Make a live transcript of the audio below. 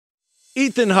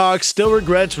Ethan Hawke still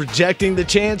regrets rejecting the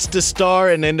chance to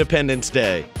star in Independence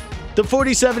Day. The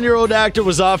 47-year-old actor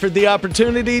was offered the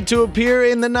opportunity to appear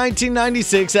in the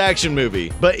 1996 action movie,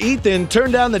 but Ethan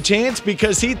turned down the chance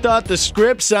because he thought the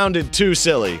script sounded too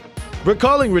silly.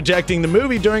 Recalling rejecting the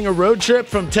movie during a road trip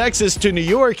from Texas to New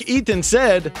York, Ethan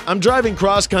said, "I'm driving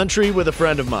cross-country with a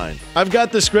friend of mine. I've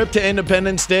got the script to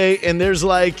Independence Day and there's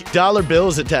like dollar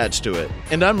bills attached to it.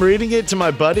 And I'm reading it to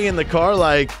my buddy in the car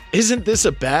like, isn't this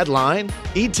a bad line?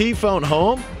 E.T. phone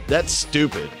home? That's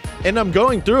stupid. And I'm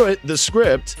going through it, the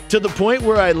script, to the point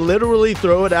where I literally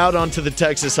throw it out onto the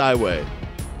Texas highway."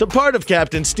 The part of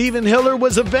Captain Stephen Hiller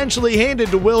was eventually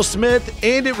handed to Will Smith,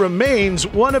 and it remains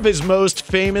one of his most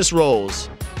famous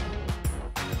roles.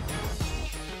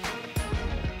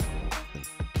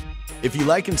 If you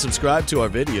like and subscribe to our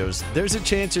videos, there's a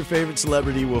chance your favorite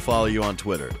celebrity will follow you on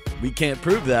Twitter. We can't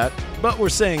prove that, but we're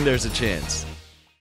saying there's a chance.